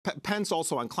Pence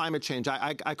also on climate change,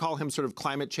 I call him sort of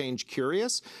climate change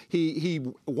curious. He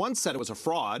once said it was a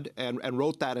fraud and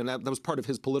wrote that, and that was part of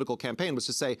his political campaign, was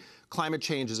to say climate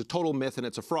change is a total myth and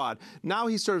it's a fraud. Now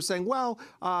he's sort of saying, well,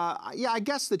 yeah, I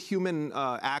guess that human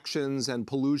actions and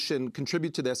pollution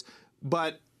contribute to this,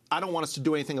 but I don't want us to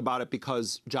do anything about it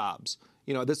because jobs.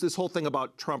 You know, this whole thing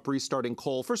about Trump restarting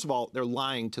coal, first of all, they're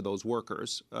lying to those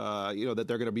workers, you know, that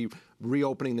they're going to be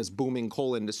reopening this booming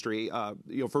coal industry,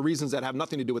 you know, for reasons that have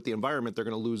nothing to do with the environment. They're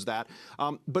going to lose that.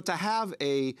 But to have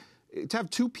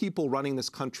two people running this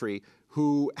country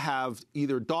who have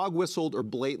either dog whistled or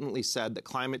blatantly said that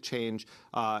climate change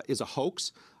is a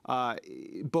hoax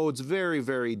bodes very,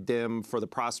 very dim for the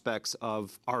prospects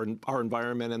of our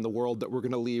environment and the world that we're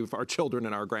going to leave our children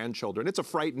and our grandchildren. It's a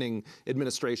frightening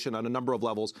administration on a number of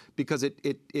levels because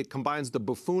it combines the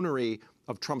buffoonery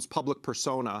of Trump's public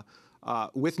persona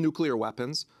with nuclear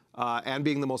weapons and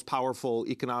being the most powerful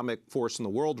economic force in the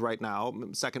world right now,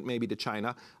 second maybe to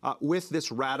China, with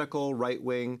this radical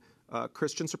right-wing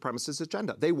Christian supremacist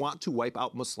agenda. They want to wipe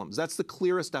out Muslims. That's the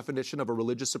clearest definition of a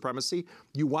religious supremacy.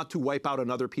 You want to wipe out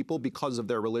another people because of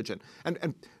their religion.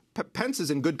 And Pence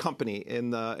is in good company in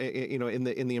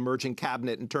the emerging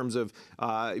cabinet in terms of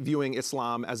viewing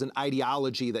Islam as an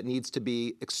ideology that needs to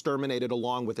be exterminated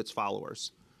along with its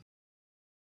followers.